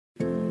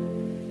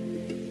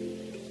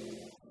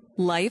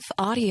Life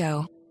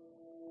Audio.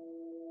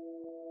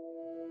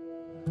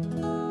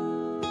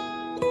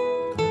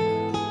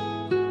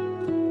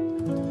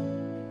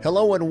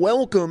 Hello and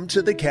welcome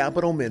to the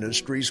Capital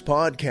Ministries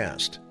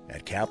podcast.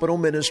 At Capital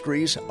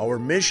Ministries, our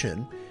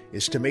mission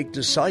is to make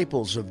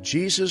disciples of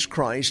Jesus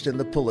Christ in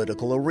the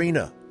political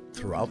arena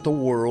throughout the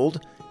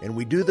world, and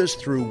we do this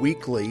through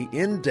weekly,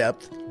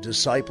 in-depth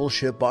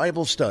discipleship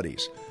Bible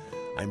studies.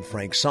 I'm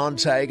Frank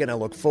Sontag, and I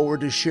look forward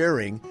to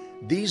sharing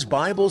these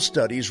Bible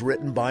studies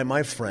written by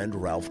my friend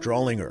Ralph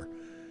Drollinger.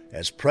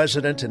 As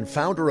president and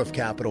founder of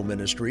Capital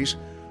Ministries,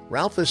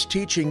 Ralph is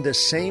teaching the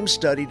same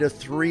study to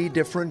 3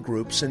 different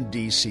groups in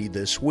D.C.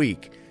 this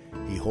week.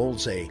 He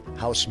holds a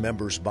House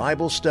Members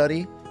Bible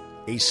Study,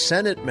 a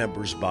Senate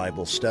Members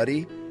Bible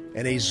Study,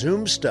 and a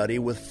Zoom study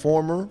with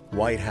former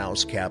White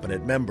House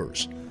cabinet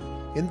members.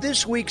 In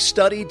this week's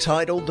study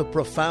titled The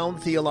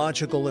Profound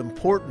Theological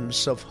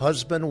Importance of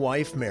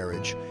Husband-Wife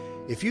Marriage,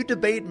 if you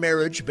debate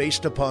marriage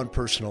based upon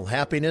personal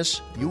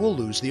happiness, you will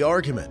lose the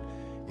argument.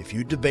 If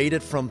you debate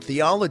it from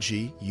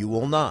theology, you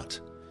will not.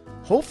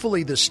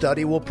 Hopefully, the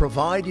study will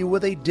provide you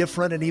with a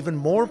different and even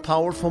more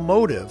powerful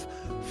motive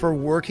for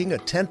working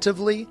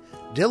attentively,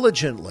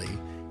 diligently,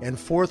 and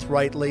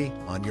forthrightly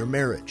on your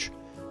marriage.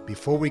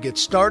 Before we get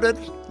started,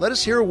 let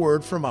us hear a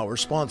word from our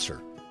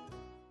sponsor.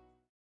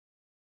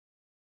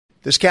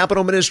 This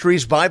Capital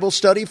Ministries Bible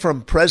study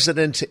from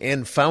President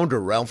and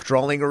Founder Ralph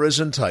Drollinger is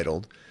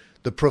entitled,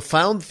 The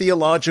Profound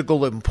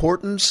Theological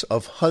Importance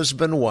of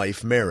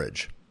Husband-Wife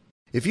Marriage.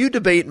 If you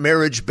debate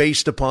marriage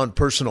based upon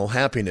personal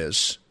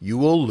happiness, you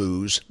will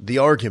lose the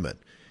argument.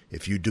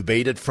 If you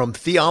debate it from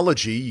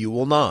theology, you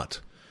will not.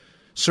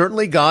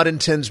 Certainly, God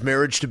intends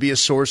marriage to be a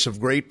source of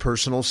great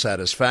personal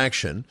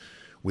satisfaction.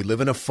 We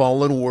live in a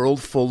fallen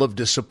world full of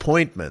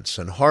disappointments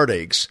and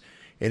heartaches,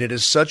 and it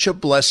is such a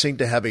blessing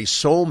to have a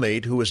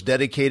soulmate who is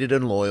dedicated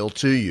and loyal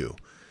to you.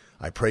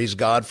 I praise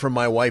God for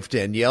my wife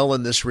Danielle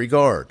in this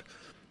regard.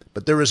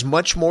 But there is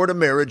much more to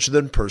marriage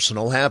than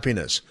personal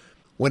happiness.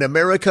 When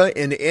America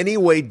in any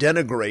way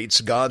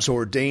denigrates God's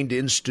ordained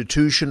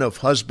institution of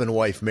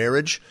husband-wife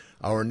marriage,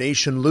 our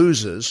nation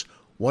loses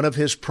one of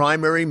his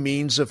primary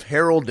means of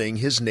heralding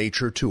his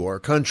nature to our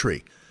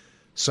country.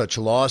 Such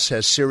loss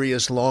has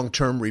serious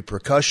long-term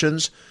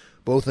repercussions,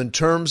 both in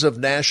terms of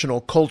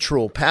national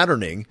cultural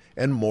patterning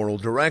and moral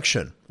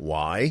direction.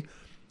 Why?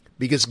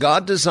 Because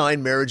God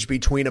designed marriage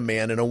between a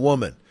man and a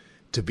woman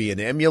to be an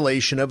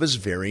emulation of his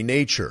very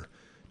nature.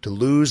 To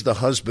lose the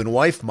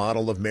husband-wife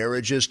model of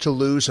marriage is to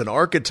lose an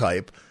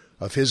archetype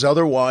of his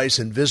otherwise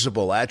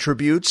invisible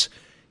attributes,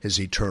 his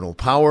eternal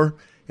power,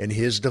 and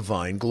his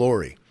divine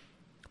glory.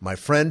 My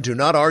friend, do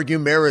not argue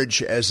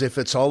marriage as if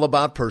it's all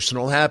about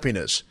personal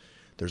happiness.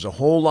 There's a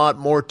whole lot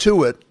more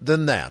to it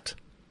than that.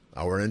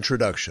 Our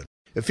introduction.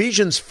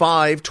 Ephesians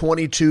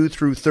 5:22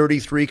 through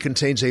 33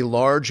 contains a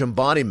large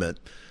embodiment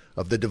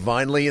of the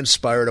divinely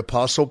inspired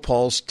Apostle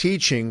Paul's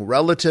teaching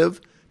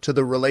relative to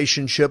the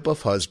relationship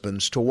of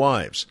husbands to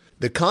wives.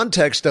 The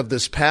context of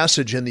this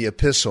passage in the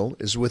epistle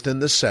is within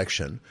the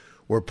section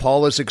where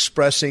Paul is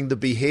expressing the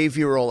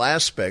behavioral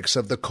aspects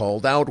of the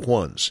called out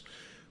ones.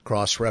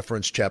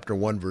 Cross-reference chapter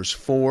 1 verse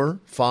 4,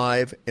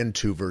 5, and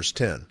 2 verse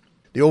 10.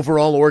 The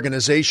overall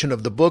organization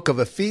of the book of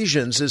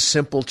Ephesians is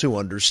simple to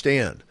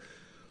understand.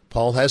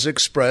 Paul has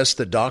expressed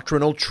the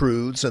doctrinal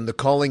truths and the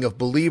calling of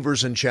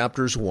believers in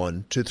chapters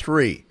 1 to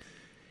 3.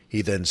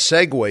 He then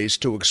segues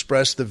to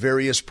express the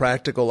various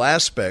practical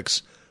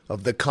aspects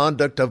of the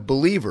conduct of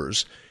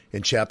believers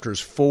in chapters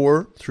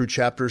 4 through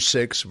chapter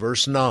 6,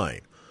 verse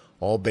 9,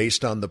 all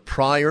based on the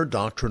prior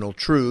doctrinal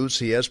truths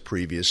he has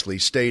previously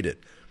stated.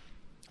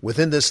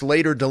 Within this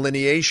later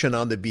delineation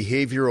on the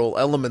behavioral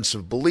elements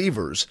of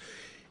believers,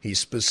 he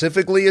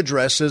specifically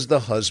addresses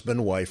the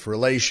husband-wife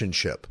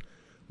relationship.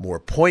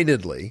 More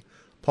pointedly,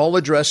 Paul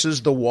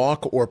addresses the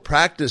walk or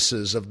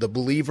practices of the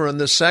believer in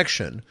this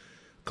section,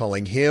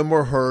 calling him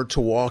or her to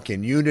walk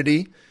in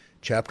unity,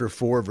 chapter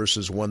 4,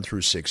 verses 1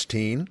 through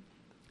 16,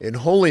 in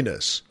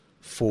holiness,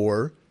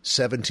 4,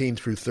 17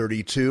 through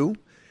 32,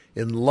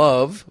 in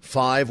love,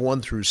 5,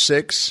 1 through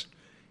 6,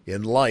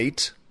 in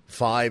light,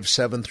 5,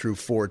 7 through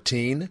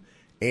 14,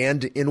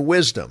 and in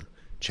wisdom,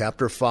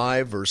 chapter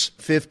 5, verse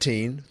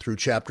 15 through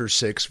chapter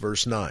 6,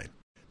 verse 9.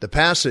 The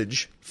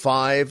passage,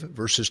 5,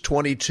 verses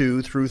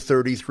 22 through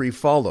 33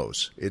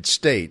 follows. It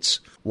states,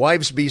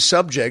 Wives, be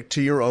subject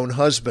to your own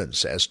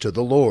husbands, as to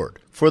the Lord.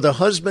 For the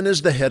husband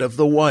is the head of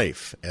the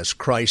wife, as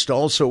Christ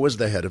also is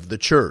the head of the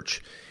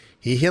church,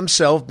 he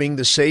himself being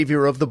the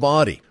Savior of the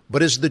body.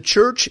 But as the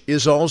church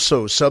is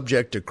also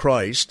subject to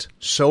Christ,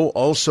 so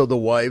also the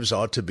wives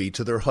ought to be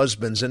to their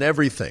husbands in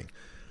everything.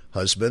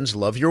 Husbands,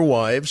 love your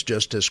wives,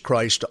 just as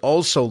Christ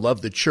also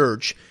loved the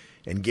church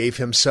and gave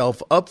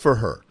himself up for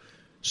her,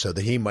 so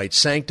that he might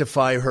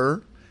sanctify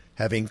her,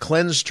 having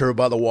cleansed her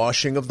by the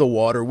washing of the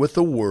water with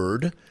the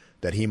word,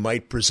 that he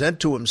might present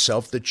to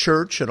himself the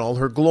church in all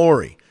her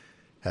glory,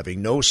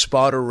 having no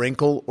spot or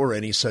wrinkle or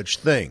any such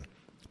thing,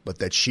 but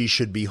that she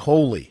should be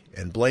holy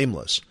and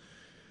blameless.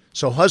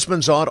 So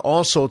husbands ought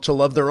also to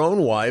love their own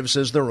wives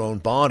as their own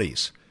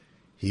bodies.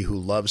 He who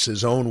loves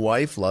his own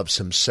wife loves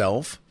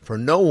himself, for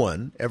no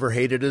one ever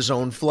hated his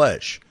own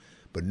flesh,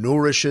 but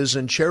nourishes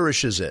and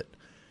cherishes it,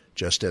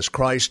 just as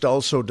Christ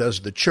also does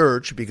the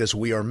church, because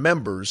we are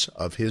members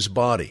of his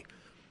body.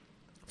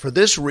 For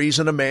this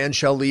reason a man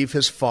shall leave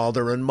his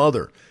father and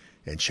mother,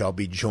 and shall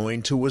be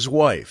joined to his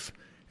wife,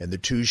 and the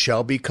two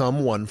shall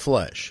become one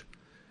flesh.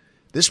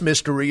 This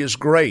mystery is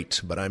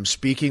great, but I'm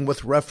speaking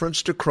with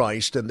reference to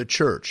Christ and the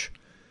church.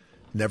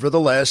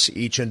 Nevertheless,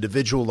 each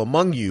individual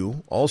among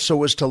you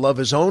also is to love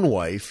his own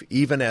wife,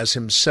 even as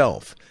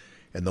himself,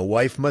 and the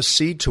wife must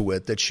see to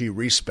it that she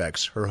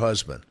respects her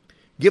husband.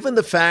 Given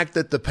the fact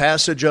that the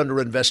passage under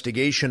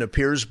investigation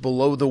appears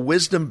below the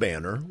wisdom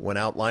banner when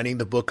outlining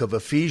the book of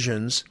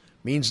Ephesians,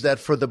 means that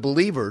for the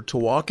believer to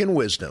walk in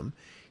wisdom,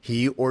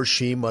 he or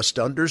she must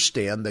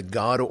understand the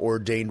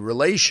God-ordained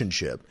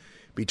relationship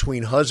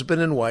between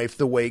husband and wife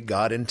the way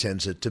God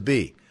intends it to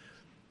be.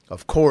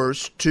 Of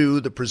course,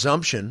 too, the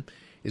presumption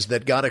is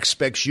that God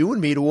expects you and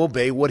me to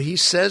obey what he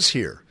says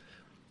here.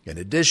 In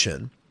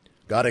addition,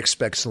 God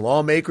expects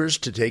lawmakers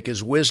to take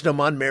his wisdom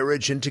on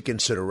marriage into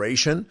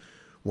consideration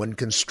when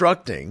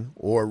constructing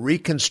or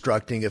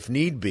reconstructing, if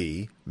need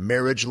be,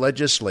 marriage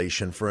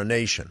legislation for a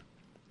nation.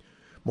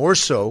 More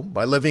so,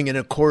 by living in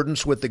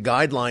accordance with the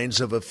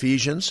guidelines of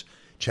Ephesians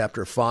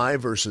chapter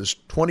 5, verses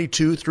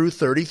 22 through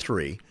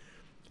 33,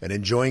 and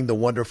enjoying the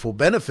wonderful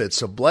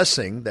benefits of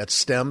blessing that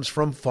stems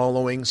from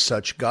following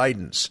such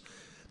guidance.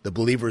 The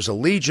believer's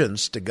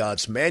allegiance to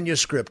God's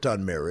manuscript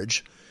on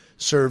marriage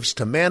serves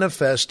to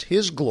manifest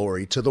his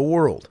glory to the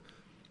world.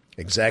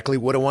 Exactly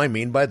what do I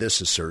mean by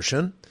this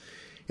assertion?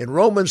 In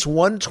Romans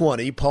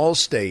 1:20, Paul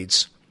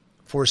states,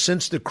 "For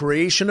since the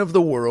creation of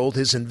the world,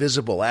 his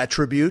invisible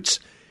attributes,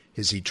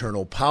 his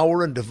eternal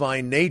power and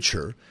divine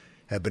nature,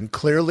 have been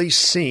clearly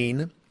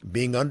seen,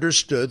 being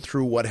understood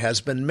through what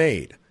has been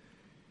made."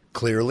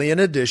 Clearly, in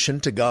addition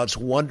to God's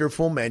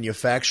wonderful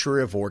manufacture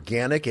of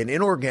organic and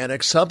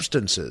inorganic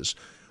substances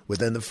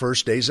within the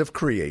first days of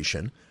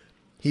creation,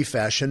 he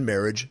fashioned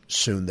marriage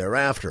soon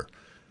thereafter.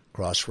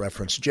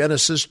 Cross-reference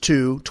Genesis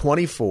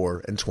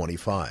 2:24 and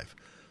 25.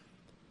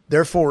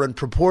 Therefore, in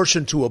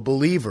proportion to a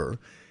believer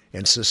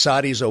and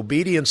society's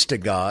obedience to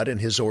God and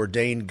his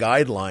ordained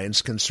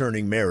guidelines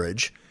concerning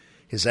marriage,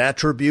 his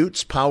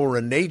attributes, power,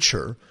 and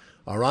nature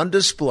are on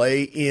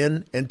display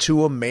in and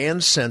to a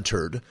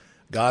man-centered,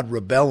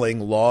 God-rebelling,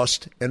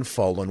 lost, and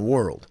fallen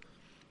world.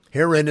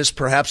 Herein is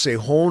perhaps a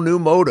whole new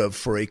motive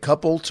for a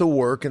couple to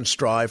work and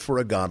strive for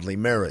a godly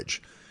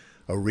marriage,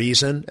 a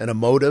reason and a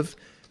motive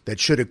that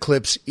should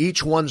eclipse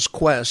each one's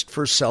quest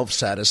for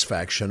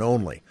self-satisfaction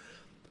only.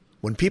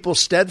 When people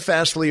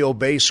steadfastly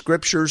obey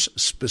Scripture's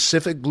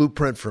specific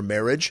blueprint for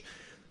marriage,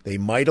 they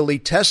mightily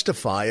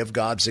testify of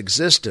God's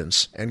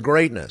existence and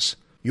greatness.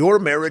 Your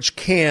marriage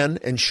can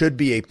and should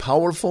be a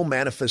powerful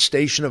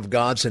manifestation of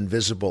God's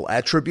invisible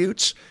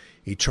attributes,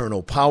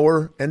 eternal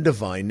power, and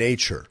divine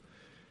nature.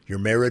 Your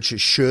marriage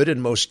should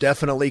and most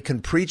definitely can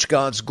preach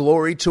God's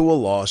glory to a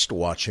lost,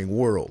 watching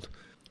world.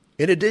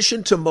 In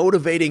addition to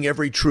motivating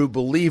every true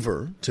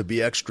believer to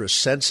be extra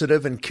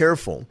sensitive and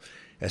careful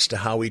as to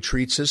how he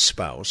treats his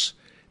spouse,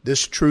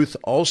 this truth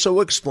also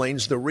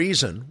explains the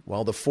reason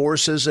why the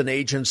forces and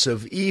agents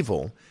of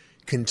evil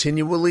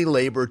continually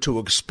labor to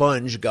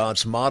expunge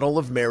God's model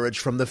of marriage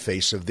from the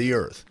face of the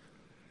earth.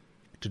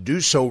 To do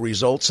so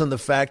results in the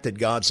fact that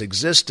God's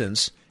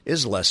existence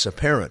is less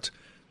apparent.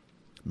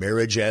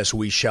 Marriage, as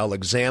we shall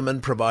examine,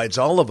 provides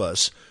all of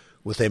us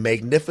with a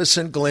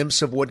magnificent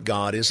glimpse of what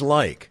God is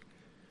like.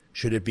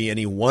 Should it be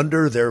any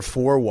wonder,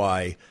 therefore,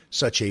 why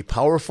such a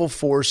powerful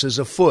force is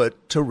afoot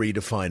to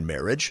redefine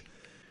marriage?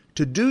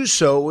 To do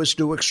so is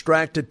to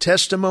extract a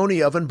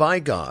testimony of and by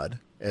God,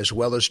 as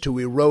well as to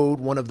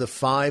erode one of the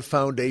 5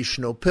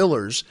 foundational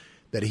pillars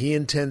that he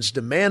intends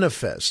to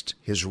manifest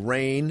his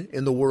reign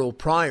in the world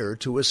prior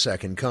to his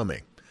second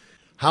coming.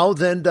 How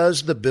then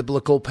does the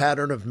biblical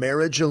pattern of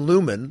marriage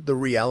illumine the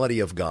reality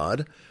of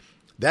God?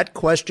 That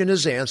question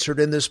is answered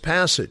in this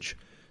passage.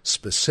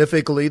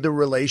 Specifically, the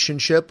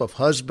relationship of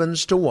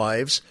husbands to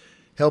wives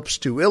helps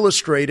to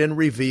illustrate and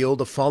reveal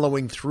the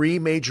following 3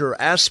 major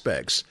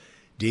aspects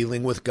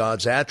dealing with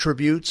God's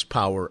attributes,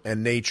 power,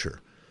 and nature.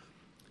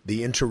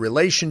 The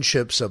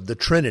interrelationships of the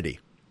Trinity.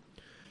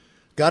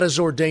 God has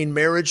ordained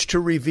marriage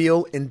to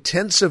reveal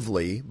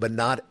intensively, but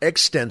not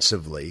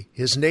extensively,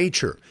 his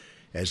nature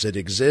as it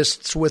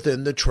exists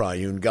within the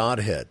triune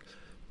Godhead.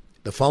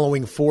 The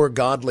following 4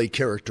 godly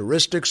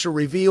characteristics are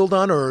revealed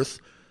on earth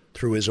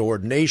through his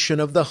ordination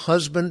of the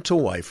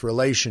husband-to-wife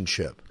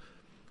relationship.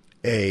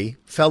 A.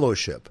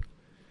 Fellowship.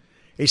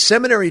 A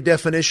seminary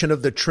definition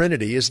of the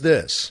Trinity is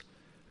this: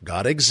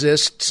 God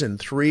exists in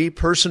 3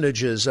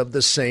 personages of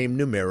the same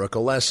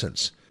numerical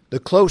essence. The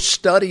close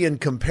study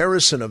and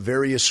comparison of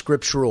various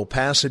scriptural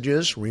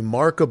passages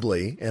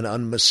remarkably and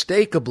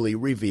unmistakably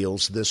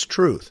reveals this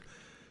truth.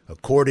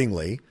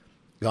 Accordingly,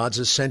 God's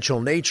essential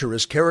nature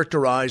is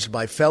characterized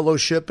by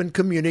fellowship and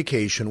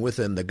communication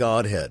within the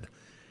Godhead.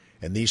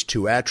 And these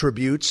 2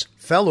 attributes,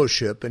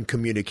 fellowship and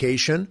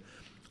communication,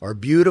 are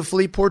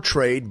beautifully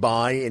portrayed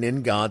by and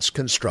in God's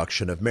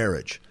construction of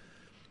marriage.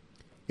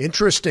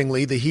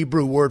 Interestingly, the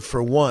Hebrew word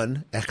for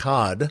one,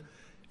 echad,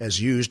 as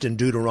used in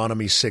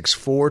Deuteronomy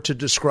 6:4 to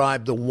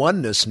describe the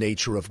oneness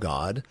nature of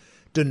God,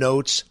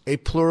 denotes a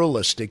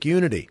pluralistic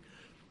unity.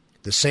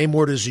 The same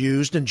word is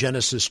used in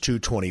Genesis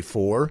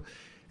 2:24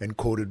 and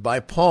quoted by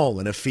Paul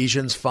in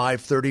Ephesians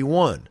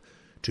 5:31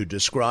 to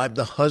describe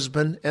the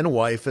husband and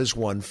wife as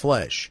one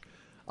flesh,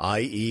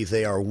 i.e.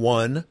 they are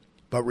one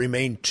but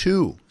remain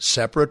two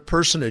separate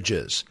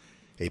personages,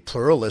 a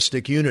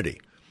pluralistic unity.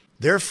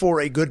 Therefore,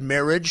 a good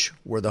marriage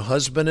where the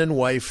husband and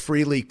wife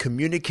freely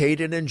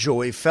communicate and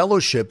enjoy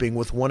fellowshipping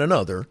with one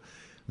another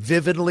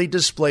vividly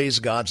displays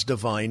God's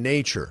divine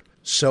nature.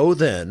 So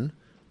then,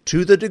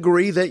 to the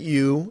degree that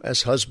you,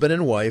 as husband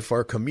and wife,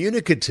 are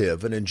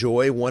communicative and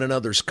enjoy one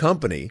another's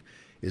company,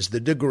 is the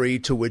degree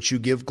to which you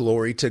give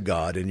glory to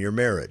God in your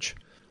marriage.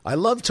 I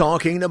love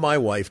talking to my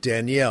wife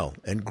Danielle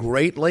and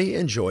greatly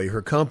enjoy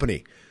her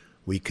company.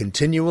 We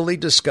continually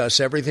discuss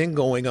everything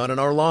going on in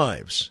our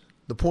lives.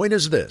 The point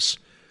is this: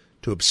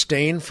 to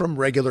abstain from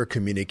regular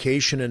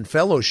communication and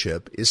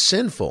fellowship is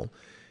sinful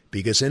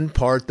because in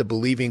part the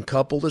believing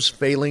couple is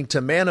failing to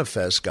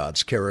manifest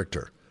God's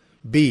character.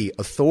 B.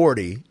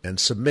 Authority and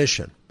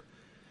submission.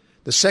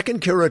 The second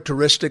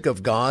characteristic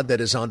of God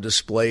that is on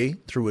display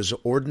through his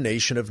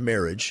ordination of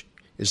marriage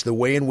is the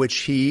way in which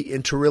he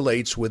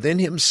interrelates within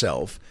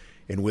himself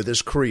and with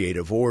his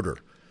creative order.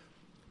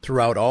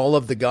 Throughout all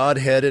of the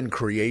Godhead and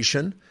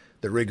creation,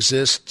 there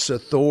exists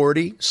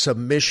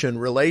authority-submission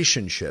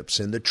relationships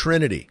in the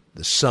Trinity.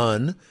 The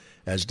Son,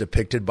 as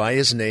depicted by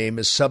his name,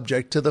 is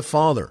subject to the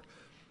Father.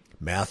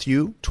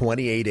 Matthew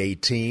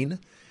 28:18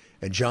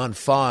 and John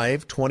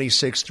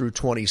 5:26 through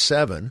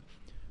 27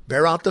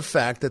 bear out the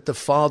fact that the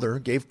Father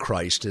gave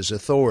Christ his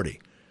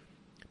authority.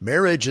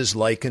 Marriage is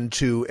likened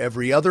to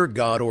every other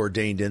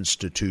God-ordained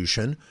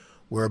institution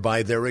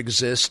whereby there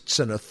exists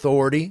an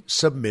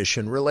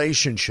authority-submission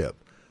relationship,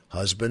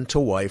 husband to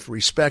wife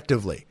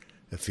respectively.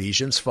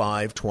 Ephesians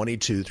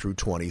 5:22 through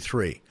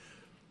 23.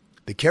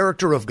 The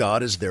character of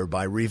God is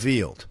thereby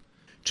revealed.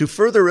 To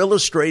further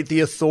illustrate the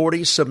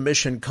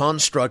authority-submission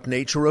construct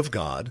nature of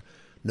God,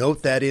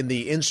 note that in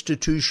the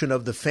institution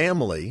of the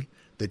family,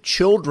 the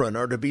children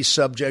are to be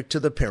subject to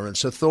the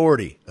parents'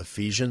 authority.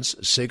 Ephesians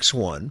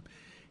 6:1.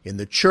 In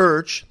the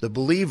church, the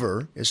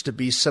believer is to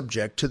be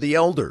subject to the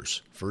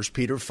elders. 1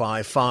 Peter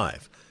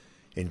 5:5.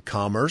 In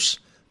commerce,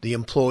 the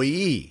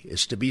employee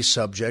is to be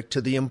subject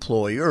to the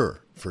employer.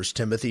 1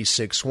 Timothy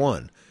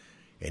 6:1.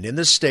 And in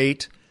the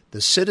state, the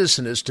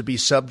citizen is to be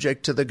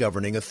subject to the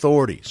governing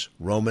authorities.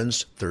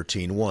 Romans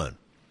 13:1.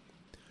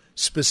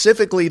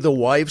 Specifically, the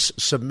wife's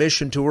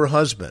submission to her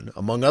husband,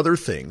 among other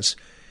things,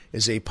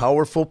 is a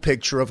powerful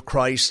picture of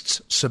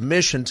Christ's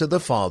submission to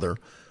the Father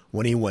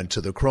when he went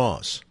to the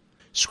cross.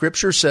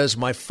 Scripture says,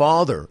 "My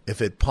Father,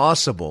 if it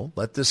possible,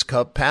 let this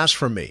cup pass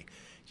from me,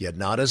 yet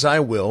not as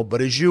I will,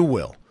 but as you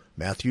will."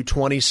 Matthew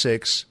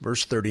 26,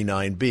 verse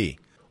 39b.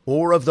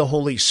 Or of the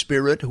Holy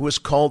Spirit, who is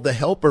called the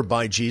Helper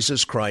by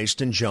Jesus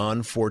Christ in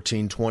John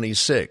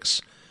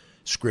 14:26.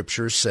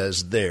 Scripture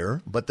says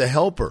there, "But the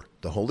Helper,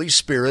 the Holy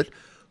Spirit,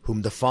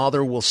 whom the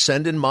Father will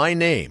send in my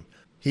name,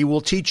 he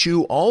will teach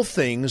you all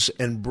things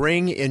and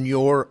bring in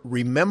your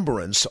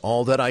remembrance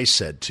all that I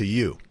said to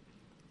you."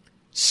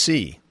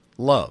 C.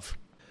 Love.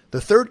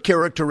 The third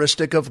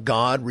characteristic of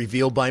God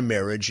revealed by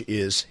marriage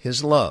is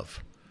his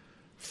love.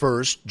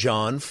 1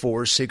 John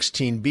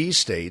 4:16b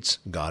states,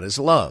 God is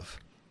love.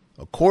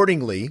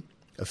 Accordingly,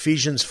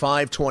 Ephesians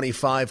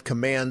 5:25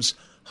 commands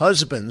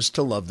husbands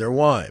to love their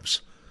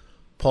wives.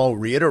 Paul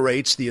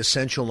reiterates the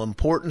essential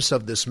importance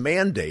of this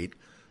mandate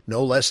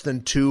no less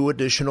than 2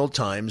 additional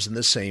times in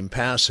the same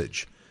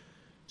passage.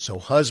 So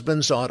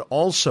husbands ought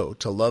also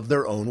to love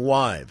their own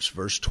wives.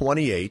 Verse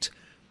 28,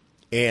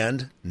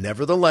 and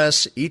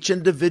nevertheless, each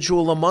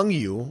individual among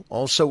you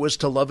also is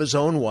to love his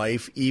own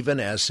wife even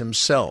as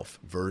himself.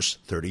 Verse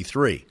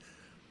 33.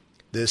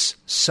 This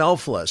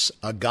selfless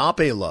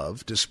agape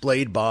love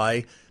displayed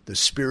by the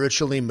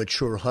spiritually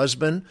mature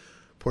husband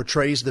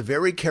portrays the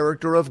very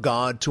character of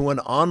God to an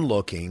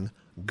onlooking,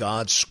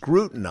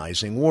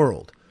 God-scrutinizing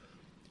world.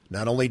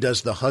 Not only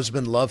does the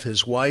husband love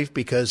his wife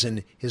because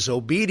in his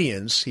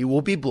obedience he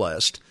will be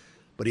blessed,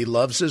 but he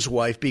loves his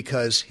wife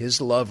because his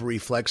love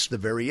reflects the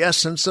very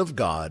essence of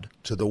God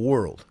to the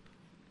world.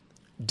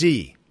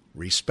 D.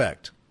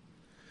 Respect.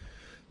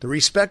 The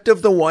respect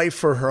of the wife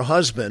for her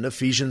husband,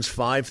 Ephesians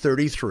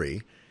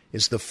 5:33,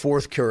 is the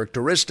fourth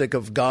characteristic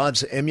of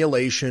God's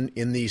emulation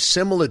in the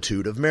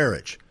similitude of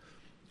marriage.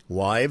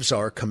 Wives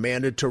are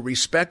commanded to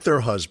respect their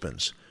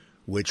husbands,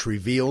 which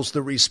reveals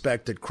the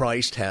respect that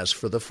Christ has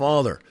for the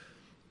Father.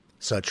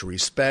 Such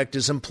respect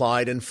is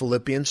implied in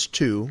Philippians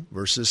 2,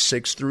 verses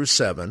 6 through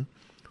 7,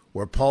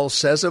 where Paul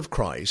says of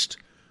Christ,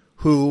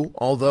 who,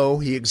 although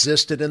he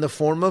existed in the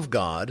form of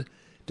God,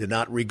 did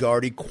not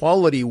regard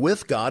equality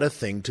with God a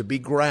thing to be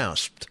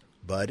grasped,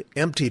 but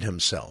emptied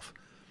himself.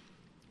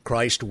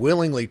 Christ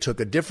willingly took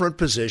a different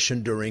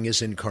position during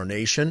his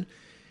incarnation,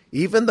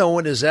 even though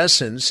in his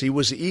essence he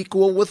was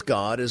equal with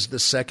God as the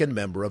second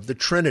member of the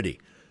Trinity.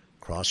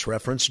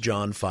 Cross-reference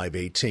John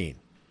 5:18.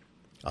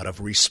 Out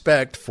of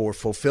respect for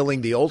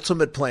fulfilling the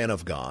ultimate plan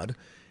of God,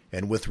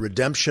 and with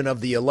redemption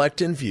of the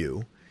elect in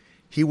view,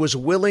 he was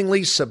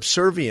willingly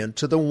subservient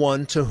to the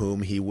one to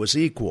whom he was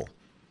equal.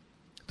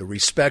 The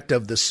respect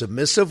of the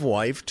submissive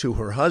wife to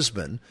her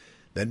husband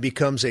then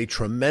becomes a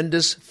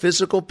tremendous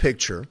physical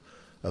picture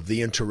of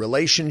the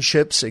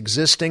interrelationships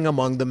existing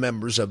among the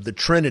members of the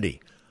Trinity,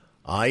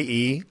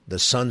 i.e., the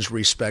Son's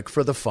respect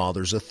for the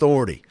Father's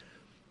authority.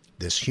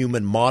 This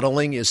human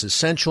modeling is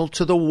essential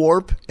to the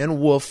warp and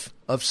woof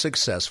of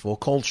successful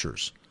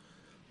cultures.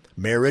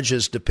 Marriage,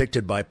 as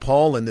depicted by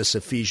Paul in this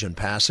Ephesian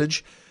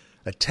passage,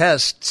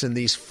 attests in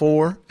these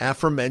four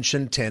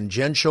aforementioned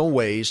tangential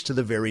ways to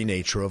the very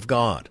nature of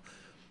God.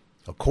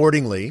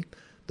 Accordingly,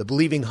 the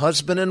believing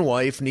husband and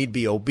wife need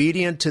be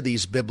obedient to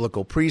these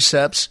biblical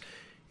precepts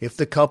if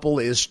the couple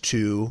is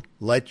to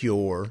let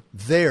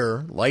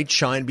their light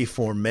shine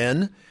before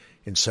men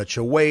in such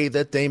a way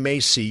that they may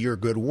see your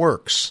good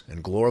works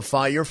and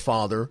glorify your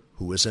Father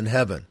who is in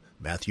heaven.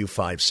 Matthew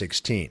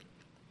 5:16.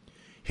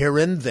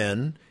 Herein,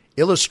 then,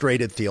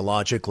 illustrated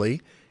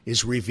theologically,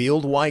 is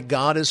revealed why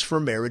God is for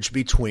marriage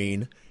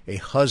between a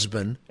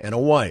husband and a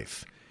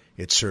wife.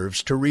 It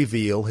serves to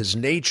reveal his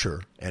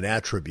nature and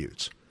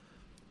attributes.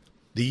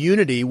 The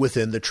unity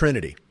within the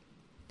Trinity.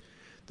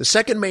 The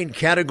second main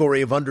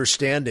category of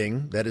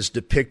understanding that is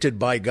depicted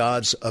by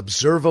God's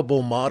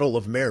observable model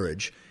of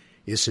marriage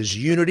is his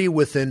unity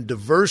within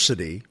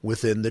diversity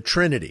within the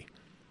Trinity.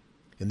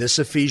 In this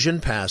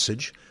Ephesian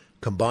passage,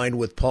 combined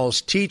with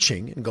Paul's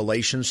teaching in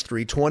Galatians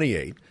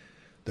 3:28,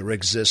 there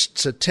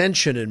exists a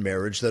tension in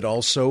marriage that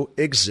also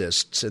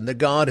exists in the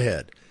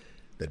Godhead,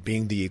 that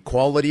being the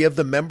equality of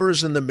the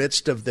members in the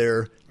midst of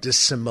their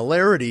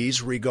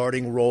dissimilarities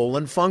regarding role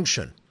and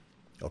function.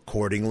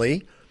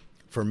 Accordingly,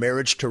 for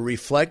marriage to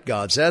reflect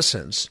God's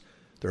essence,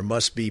 there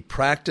must be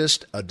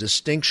practiced a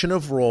distinction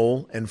of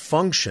role and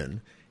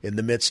function in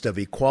the midst of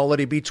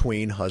equality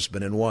between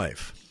husband and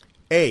wife.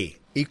 A.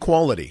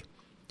 Equality.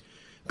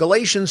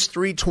 Galatians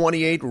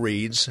 3:28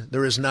 reads,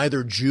 "There is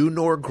neither Jew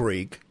nor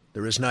Greek,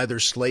 there is neither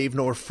slave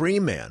nor free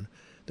man,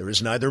 there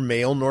is neither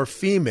male nor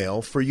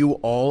female, for you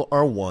all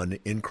are one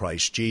in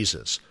Christ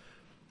Jesus."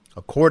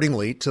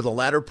 Accordingly, to the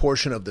latter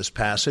portion of this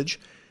passage,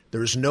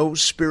 there is no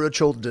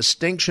spiritual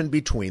distinction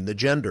between the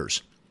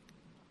genders.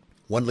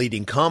 One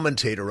leading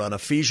commentator on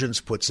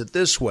Ephesians puts it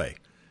this way: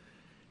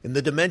 in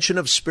the dimension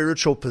of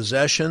spiritual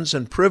possessions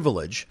and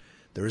privilege,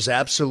 there is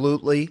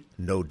absolutely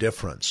no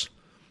difference.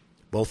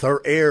 Both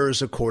are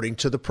heirs according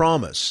to the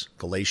promise,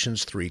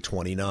 Galatians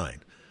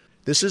 3:29.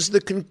 This is the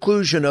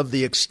conclusion of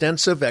the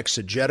extensive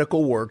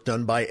exegetical work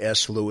done by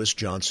S. Lewis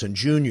Johnson,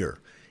 Jr.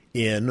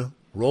 in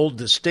Role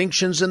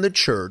Distinctions in the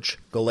Church,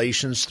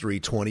 Galatians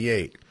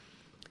 3:28.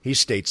 He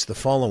states the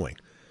following: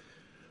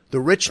 "The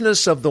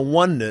richness of the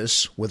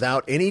oneness,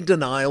 without any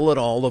denial at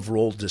all of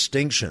role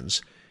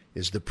distinctions,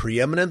 is the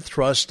preeminent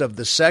thrust of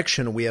the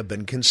section we have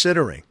been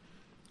considering.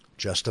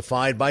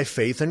 Justified by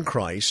faith in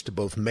Christ,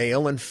 both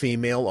male and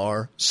female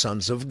are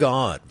sons of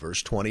God,"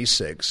 verse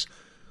 26.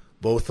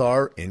 Both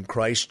are in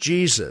Christ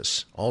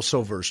Jesus,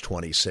 also verse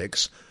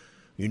 26.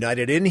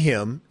 United in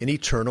him in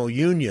eternal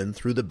union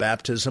through the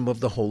baptism of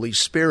the Holy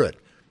Spirit,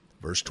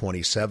 verse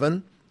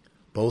 27.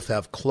 Both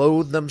have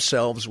clothed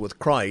themselves with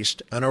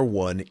Christ and are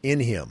one in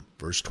him,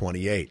 verse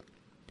 28.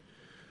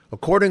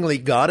 Accordingly,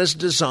 God has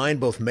designed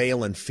both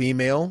male and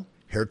female,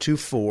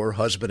 heretofore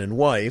husband and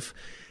wife,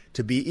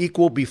 to be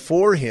equal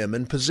before him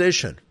in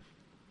position.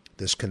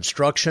 This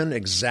construction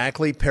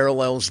exactly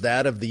parallels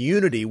that of the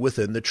unity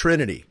within the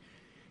Trinity.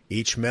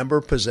 Each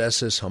member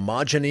possesses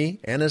homogeny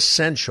and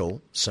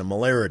essential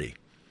similarity.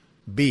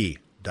 B.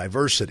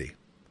 Diversity.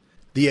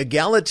 The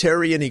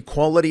egalitarian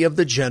equality of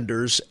the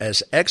genders,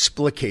 as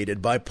explicated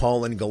by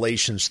Paul in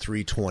Galatians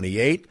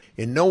 3:28,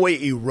 in no way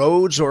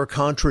erodes or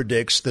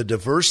contradicts the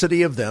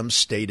diversity of them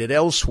stated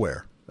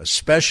elsewhere,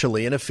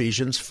 especially in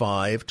Ephesians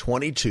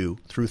 5:22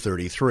 through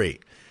 33.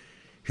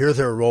 Here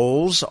their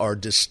roles are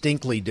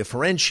distinctly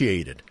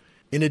differentiated.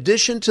 In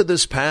addition to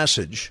this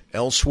passage,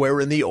 elsewhere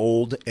in the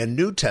Old and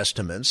New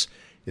Testaments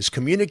is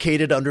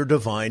communicated under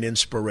divine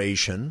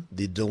inspiration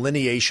the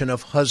delineation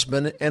of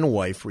husband and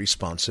wife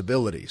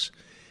responsibilities.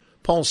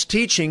 Paul's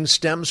teaching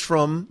stems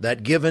from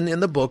that given in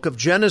the book of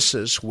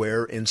Genesis,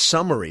 where, in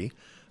summary,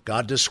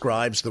 God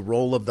describes the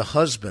role of the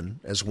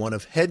husband as one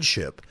of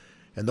headship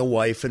and the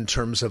wife in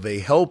terms of a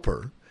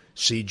helper.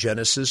 See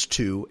Genesis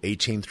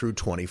 2:18 through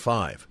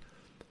 25.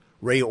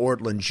 Ray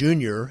Ortlund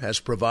Jr.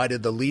 has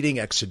provided the leading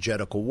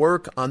exegetical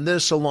work on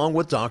this along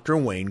with Dr.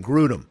 Wayne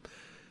Grudem.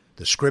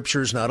 The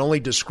Scriptures not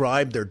only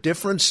describe their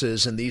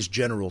differences in these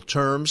general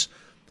terms,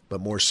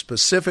 but more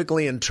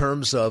specifically in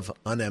terms of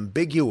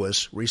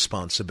unambiguous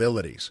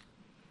responsibilities.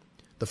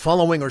 The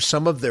following are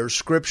some of their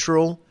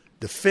scriptural,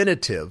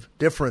 definitive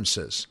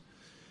differences.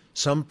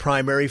 Some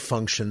primary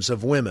functions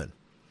of women.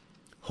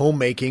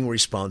 Homemaking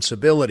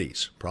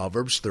responsibilities,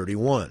 Proverbs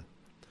 31.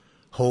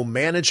 Home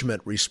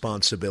management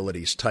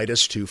responsibilities,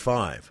 Titus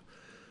 2:5.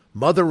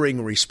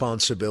 Mothering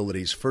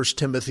responsibilities, 1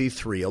 Timothy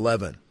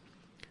 3:11.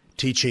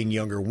 Teaching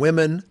younger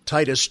women,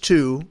 Titus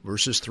 2,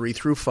 verses 3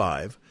 through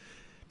 5.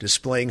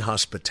 displaying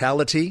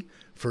hospitality,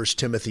 1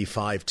 Timothy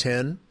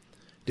 5:10,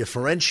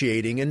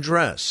 differentiating in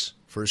dress,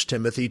 1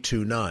 Timothy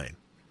 2:9.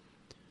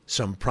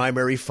 Some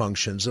primary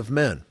functions of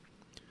men: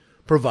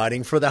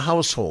 providing for the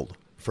household,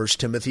 1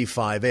 Timothy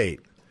 5:8,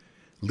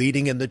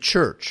 leading in the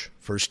church,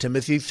 1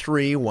 Timothy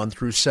 3:1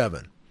 through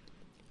 7,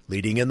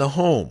 leading in the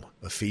home,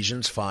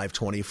 Ephesians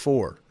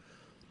 5:24,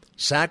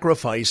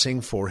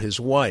 sacrificing for his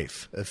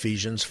wife,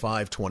 Ephesians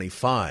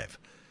 5:25,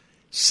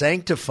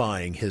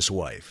 sanctifying his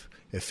wife,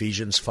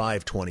 Ephesians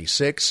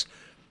 5:26,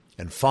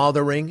 and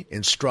fathering,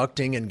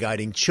 instructing, and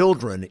guiding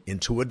children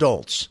into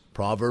adults,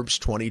 Proverbs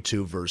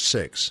 22, verse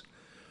 6.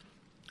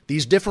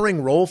 These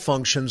differing role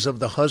functions of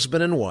the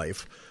husband and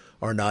wife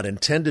are not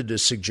intended to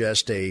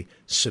suggest a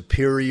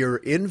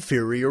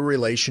superior-inferior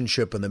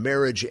relationship in the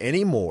marriage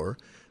any more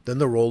than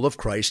the role of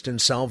Christ in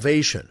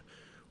salvation,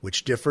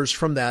 which differs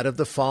from that of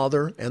the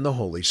Father and the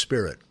Holy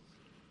Spirit.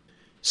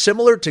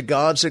 Similar to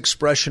God's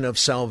expression of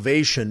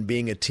salvation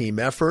being a team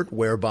effort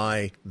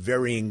whereby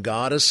varying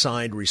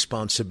God-assigned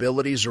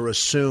responsibilities are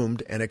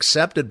assumed and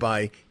accepted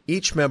by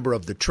each member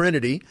of the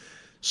Trinity,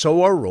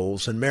 so are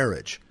roles in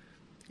marriage.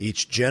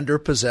 Each gender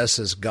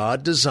possesses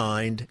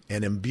God-designed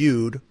and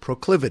imbued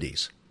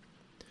proclivities.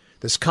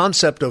 This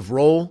concept of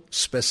role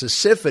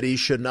specificity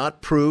should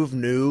not prove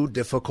new,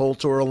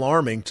 difficult, or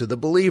alarming to the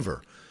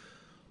believer.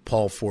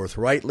 Paul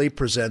forthrightly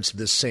presents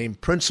this same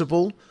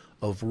principle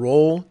of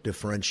role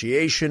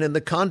differentiation in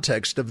the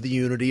context of the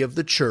unity of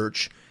the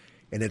church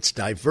and its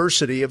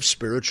diversity of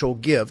spiritual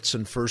gifts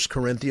in 1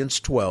 Corinthians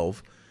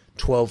 12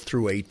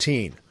 through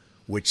 18,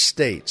 which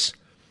states,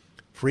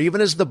 "For even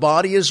as the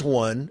body is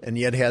one, and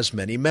yet has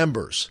many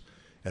members,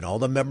 and all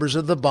the members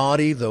of the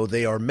body, though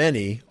they are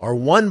many, are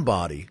one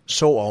body,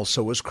 so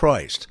also is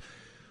Christ.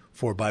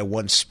 For by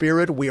one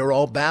Spirit we are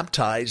all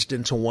baptized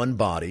into one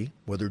body,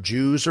 whether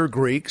Jews or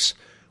Greeks,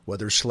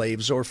 whether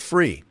slaves or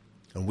free,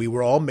 and we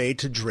were all made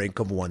to drink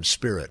of one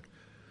Spirit.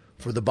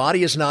 For the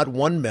body is not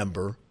one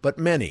member, but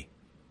many.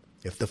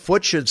 If the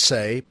foot should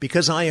say,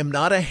 Because I am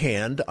not a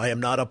hand, I am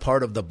not a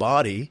part of the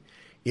body,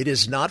 it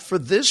is not for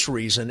this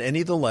reason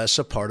any the less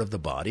a part of the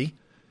body.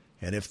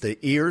 And if the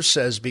ear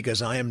says,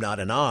 Because I am not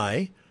an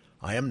eye,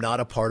 I am not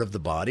a part of the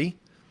body,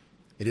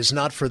 it is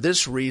not for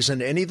this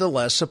reason any the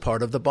less a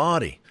part of the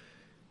body.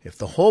 If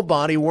the whole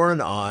body were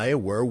an eye,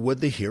 where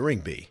would the hearing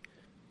be?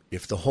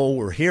 If the whole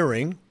were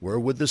hearing, where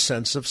would the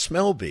sense of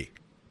smell be?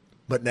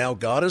 But now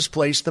God has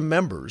placed the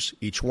members,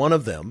 each one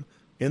of them,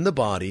 in the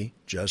body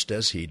just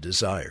as he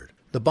desired."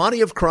 The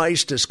body of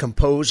Christ is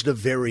composed of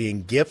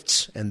varying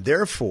gifts and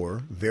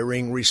therefore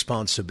varying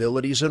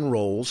responsibilities and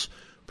roles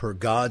per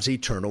God's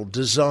eternal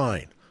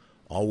design,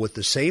 all with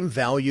the same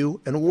value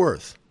and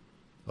worth.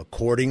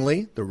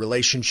 Accordingly, the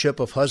relationship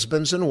of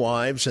husbands and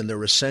wives and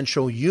their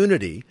essential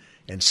unity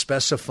and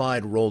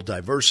specified role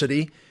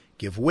diversity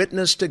give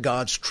witness to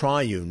God's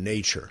triune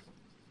nature.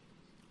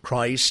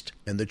 Christ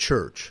and the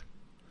church.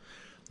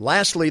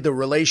 Lastly, the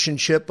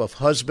relationship of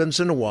husbands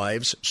and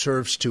wives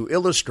serves to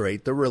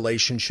illustrate the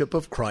relationship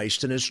of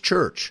Christ and his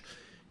church.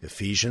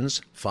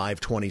 Ephesians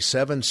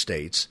 5:27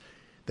 states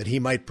that he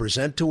might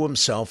present to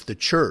himself the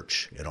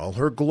church in all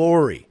her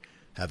glory,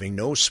 having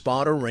no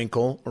spot or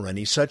wrinkle or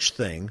any such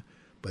thing,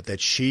 but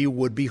that she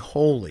would be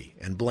holy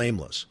and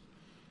blameless.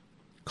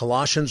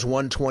 Colossians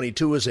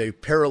 1:22 is a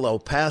parallel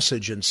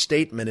passage in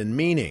statement and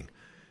meaning.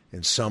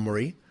 In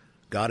summary,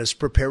 God is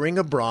preparing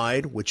a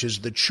bride, which is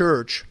the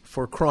church,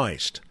 for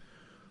Christ.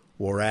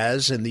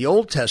 Whereas in the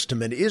Old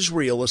Testament,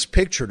 Israel is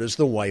pictured as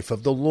the wife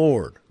of the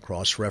Lord,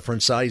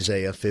 cross-reference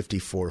Isaiah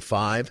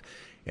 54:5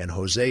 and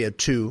Hosea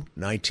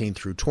 2:19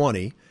 through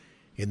 20,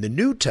 in the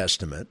New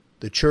Testament,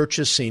 the church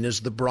is seen as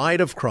the bride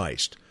of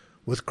Christ,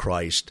 with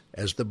Christ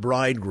as the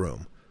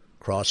bridegroom,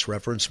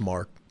 cross-reference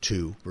Mark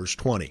 2, verse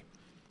 20.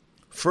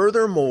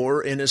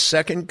 Furthermore, in his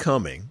second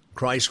coming,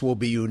 Christ will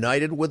be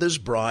united with his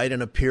bride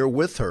and appear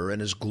with her in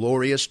his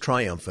glorious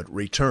triumphant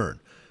return.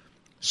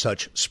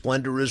 Such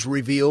splendor is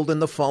revealed in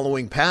the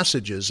following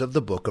passages of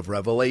the book of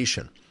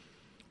Revelation.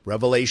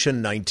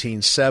 Revelation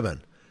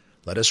 19:7.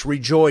 Let us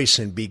rejoice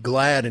and be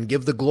glad and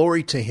give the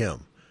glory to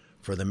him,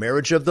 for the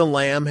marriage of the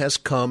Lamb has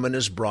come and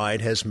his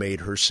bride has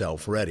made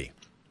herself ready.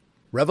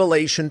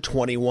 Revelation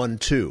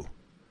 21:2.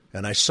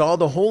 And I saw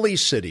the holy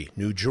city,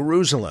 New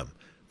Jerusalem,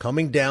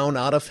 coming down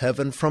out of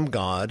heaven from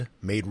God,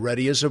 made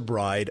ready as a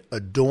bride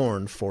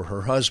adorned for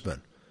her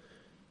husband.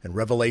 And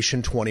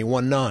Revelation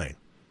 21:9.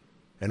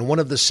 And one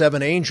of the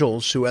seven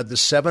angels who had the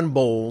seven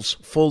bowls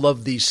full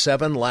of these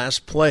seven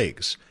last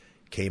plagues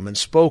came and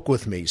spoke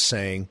with me,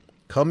 saying,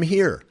 Come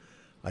here,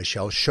 I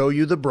shall show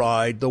you the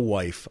bride, the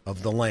wife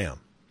of the Lamb.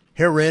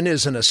 Herein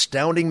is an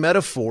astounding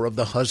metaphor of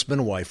the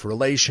husband-wife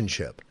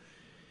relationship.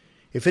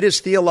 If it is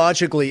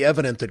theologically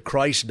evident that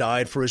Christ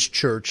died for his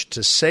church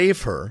to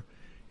save her,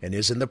 and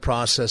is in the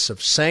process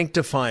of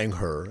sanctifying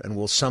her and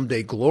will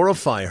someday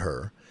glorify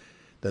her,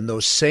 then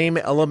those same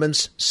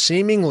elements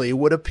seemingly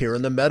would appear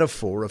in the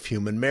metaphor of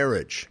human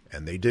marriage,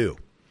 and they do.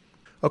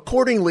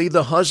 Accordingly,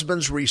 the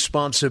husband's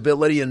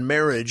responsibility in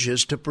marriage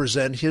is to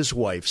present his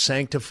wife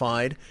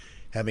sanctified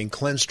having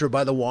cleansed her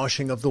by the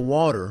washing of the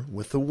water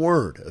with the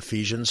word,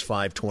 Ephesians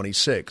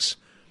 5:26.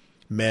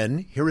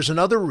 Men, here is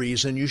another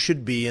reason you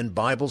should be in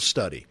Bible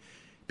study,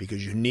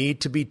 because you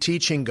need to be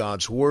teaching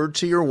God's word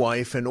to your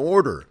wife in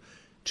order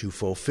to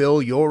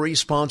fulfill your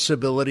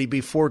responsibility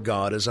before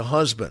God as a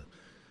husband.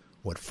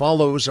 What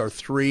follows are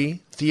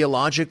 3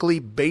 theologically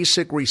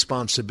basic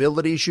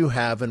responsibilities you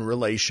have in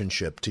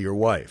relationship to your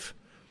wife.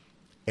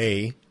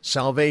 A.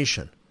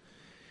 Salvation.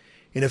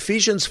 In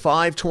Ephesians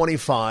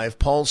 5:25,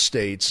 Paul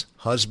states,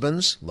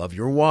 "Husbands, love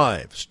your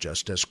wives,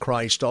 just as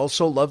Christ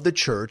also loved the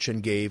church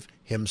and gave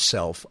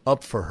himself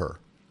up for her."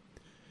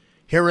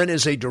 Herein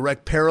is a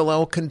direct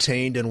parallel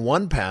contained in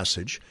one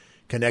passage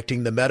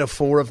connecting the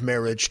metaphor of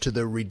marriage to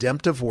the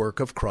redemptive work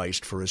of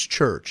Christ for his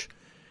church.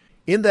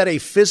 In that a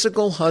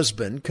physical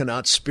husband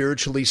cannot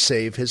spiritually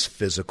save his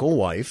physical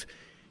wife,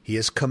 he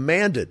is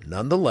commanded,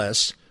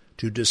 nonetheless,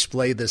 to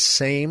display the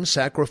same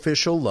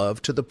sacrificial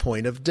love to the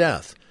point of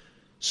death,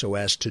 so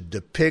as to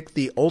depict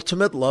the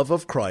ultimate love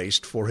of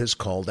Christ for his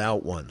called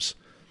out ones.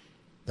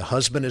 The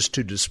husband is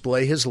to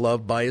display his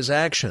love by his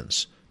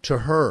actions to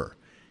her.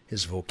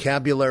 His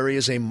vocabulary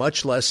is a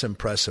much less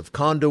impressive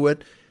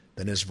conduit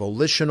than his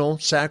volitional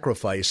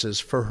sacrifices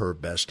for her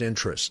best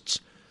interests.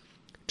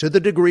 To the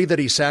degree that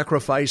he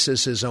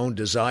sacrifices his own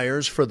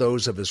desires for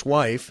those of his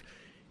wife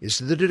is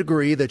the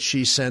degree that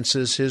she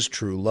senses his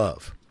true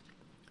love.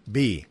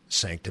 B.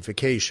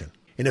 Sanctification.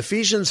 In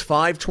Ephesians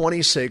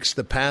 5:26,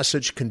 the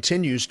passage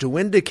continues to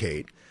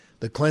indicate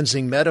the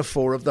cleansing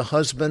metaphor of the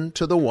husband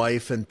to the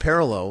wife in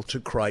parallel to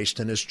Christ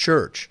and his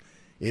church.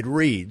 It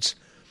reads,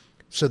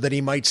 "So that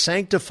he might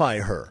sanctify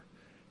her,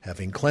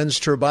 having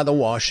cleansed her by the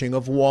washing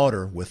of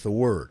water with the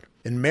word."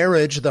 In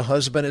marriage, the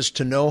husband is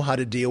to know how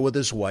to deal with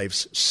his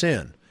wife's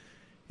sin.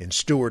 In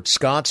Stuart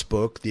Scott's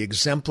book, The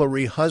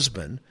Exemplary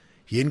Husband,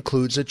 he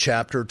includes a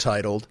chapter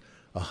titled,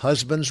 "A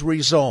Husband's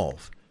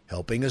Resolve,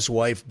 Helping His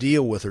Wife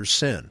Deal with Her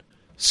Sin."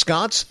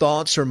 Scott's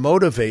thoughts are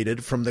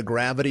motivated from the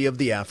gravity of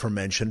the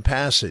aforementioned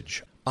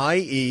passage,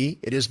 i.e.,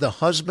 it is the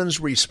husband's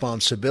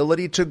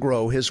responsibility to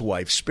grow his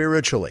wife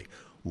spiritually.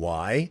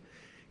 Why?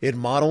 It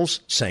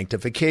models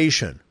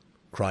sanctification,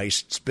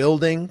 Christ's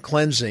building,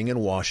 cleansing, and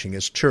washing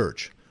his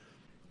church.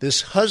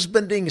 This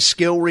husbanding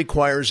skill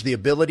requires the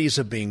abilities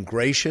of being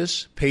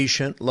gracious,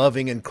 patient,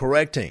 loving, and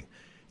correcting.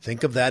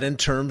 Think of that in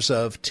terms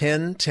of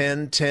 10,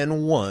 10,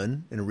 10,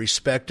 1, in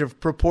respective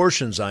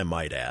proportions, I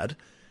might add.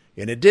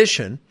 In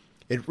addition,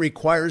 it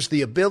requires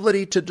the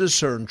ability to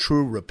discern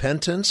true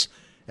repentance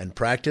and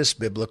practice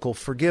biblical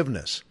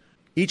forgiveness.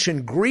 Each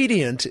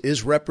ingredient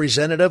is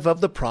representative of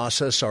the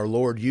process our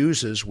Lord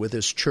uses with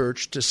his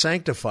church to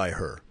sanctify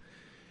her.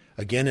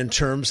 Again, in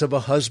terms of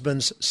a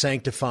husband's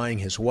sanctifying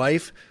his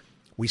wife,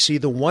 we see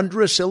the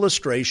wondrous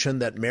illustration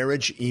that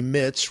marriage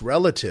emits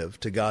relative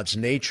to God's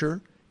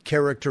nature,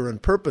 character,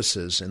 and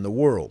purposes in the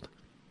world.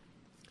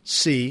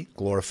 C.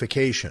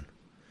 Glorification.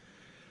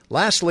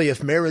 Lastly,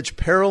 if marriage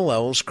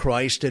parallels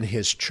Christ and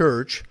his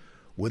church,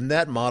 wouldn't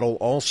that model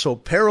also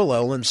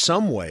parallel in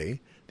some way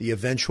the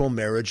eventual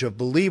marriage of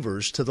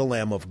believers to the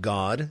Lamb of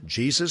God,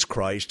 Jesus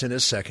Christ, in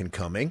his second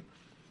coming?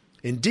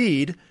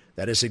 Indeed,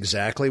 that is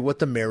exactly what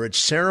the marriage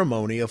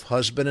ceremony of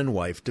husband and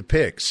wife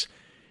depicts.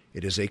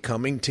 It is a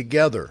coming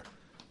together,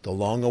 the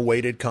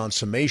long-awaited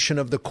consummation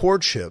of the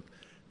courtship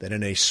that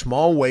in a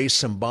small way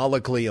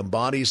symbolically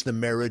embodies the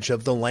marriage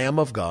of the Lamb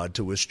of God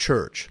to his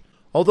church.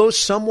 Although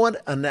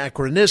somewhat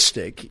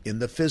anachronistic in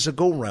the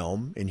physical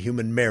realm, in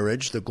human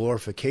marriage, the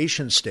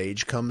glorification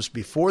stage comes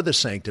before the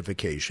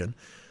sanctification,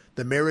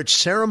 the marriage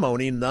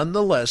ceremony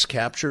nonetheless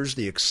captures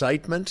the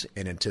excitement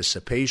and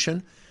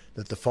anticipation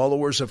that the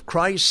followers of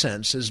Christ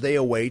sense as they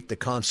await the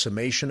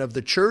consummation of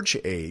the church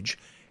age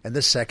and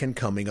the second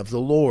coming of the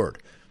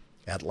Lord.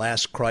 At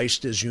last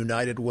Christ is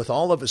united with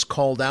all of his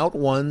called out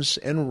ones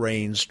and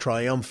reigns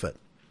triumphant.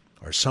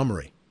 Our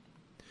summary.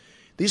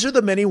 These are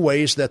the many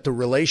ways that the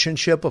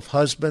relationship of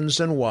husbands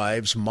and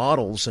wives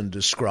models and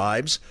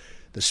describes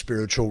the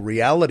spiritual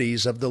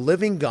realities of the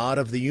living God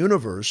of the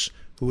universe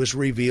who has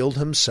revealed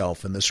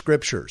himself in the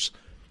Scriptures.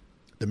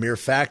 The mere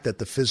fact that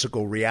the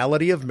physical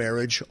reality of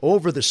marriage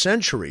over the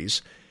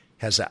centuries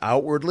has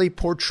outwardly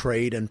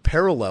portrayed and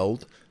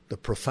paralleled the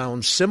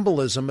profound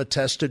symbolism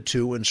attested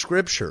to in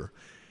Scripture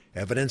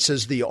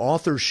evidences the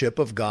authorship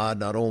of God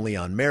not only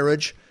on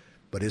marriage,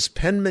 but his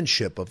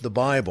penmanship of the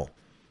Bible.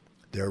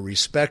 Their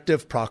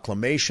respective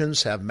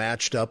proclamations have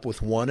matched up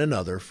with one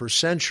another for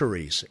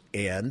centuries,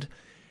 and,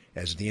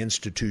 as the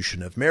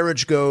institution of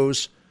marriage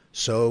goes,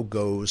 so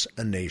goes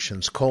a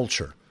nation's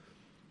culture.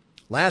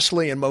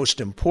 Lastly, and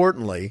most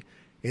importantly,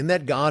 in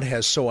that God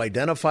has so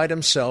identified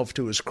himself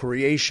to his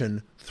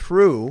creation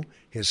through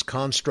his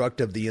construct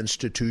of the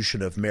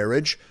institution of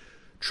marriage,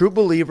 true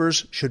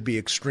believers should be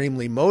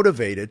extremely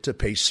motivated to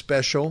pay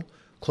special,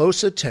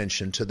 close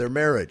attention to their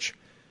marriage.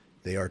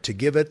 They are to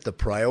give it the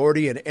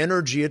priority and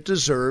energy it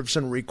deserves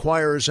and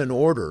requires in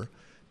order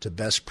to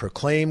best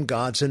proclaim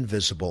God's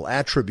invisible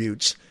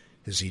attributes,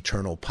 his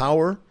eternal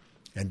power,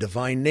 and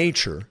divine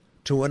nature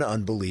to an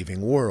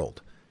unbelieving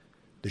world.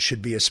 This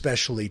should be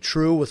especially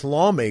true with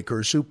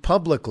lawmakers who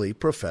publicly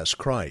profess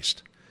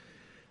Christ.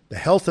 The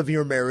health of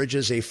your marriage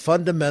is a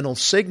fundamental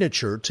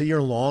signature to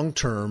your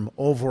long-term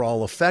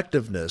overall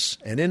effectiveness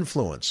and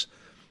influence.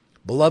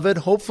 Beloved,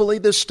 hopefully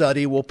this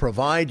study will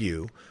provide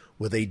you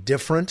with a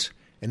different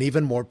and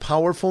even more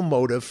powerful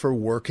motive for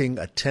working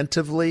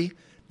attentively,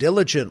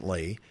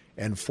 diligently,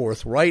 and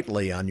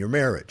forthrightly on your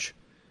marriage.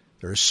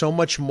 There is so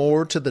much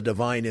more to the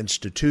divine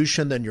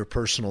institution than your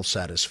personal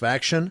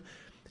satisfaction,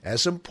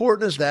 as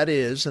important as that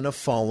is in a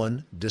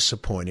fallen,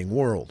 disappointing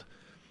world.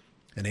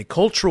 In a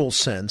cultural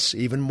sense,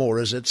 even more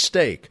is at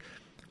stake.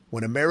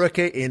 When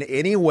America in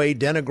any way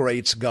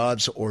denigrates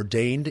God's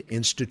ordained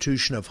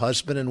institution of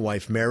husband and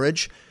wife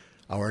marriage,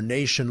 our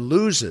nation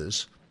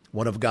loses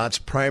one of God's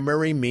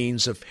primary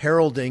means of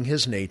heralding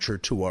his nature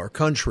to our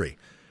country.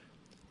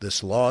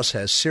 This loss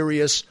has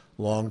serious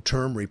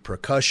long-term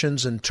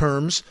repercussions in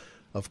terms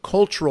of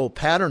cultural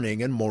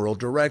patterning and moral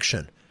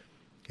direction.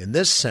 In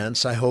this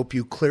sense, I hope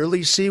you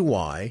clearly see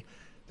why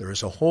there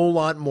is a whole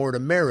lot more to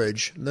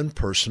marriage than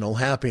personal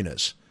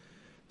happiness.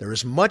 There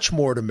is much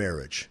more to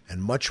marriage,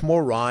 and much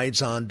more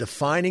rides on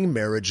defining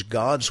marriage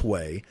God's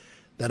way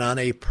than on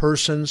a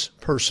person's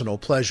personal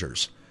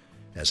pleasures.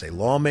 As a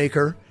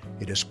lawmaker,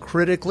 it is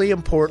critically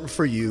important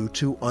for you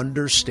to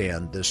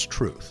understand this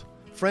truth.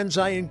 Friends,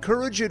 I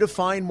encourage you to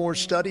find more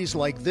studies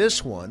like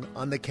this one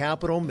on the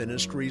Capital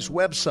Ministries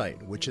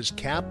website, which is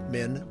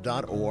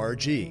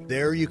capmin.org.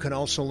 There you can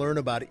also learn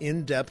about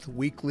in-depth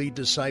weekly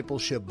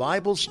discipleship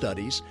Bible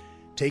studies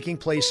taking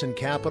place in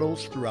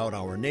capitals throughout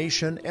our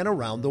nation and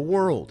around the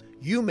world.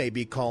 You may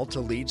be called to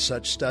lead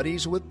such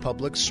studies with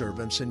public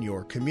servants in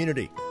your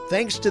community.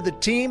 Thanks to the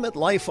team at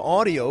Life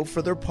Audio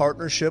for their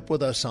partnership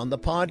with us on the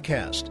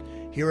podcast.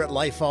 Here at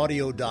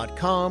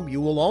lifeaudio.com,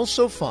 you will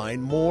also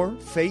find more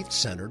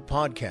faith-centered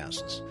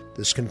podcasts.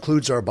 This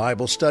concludes our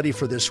Bible study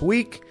for this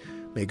week.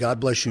 May God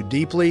bless you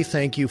deeply.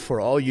 Thank you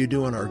for all you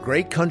do in our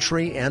great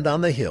country and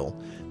on the Hill.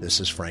 This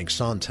is Frank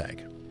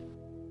Sontag.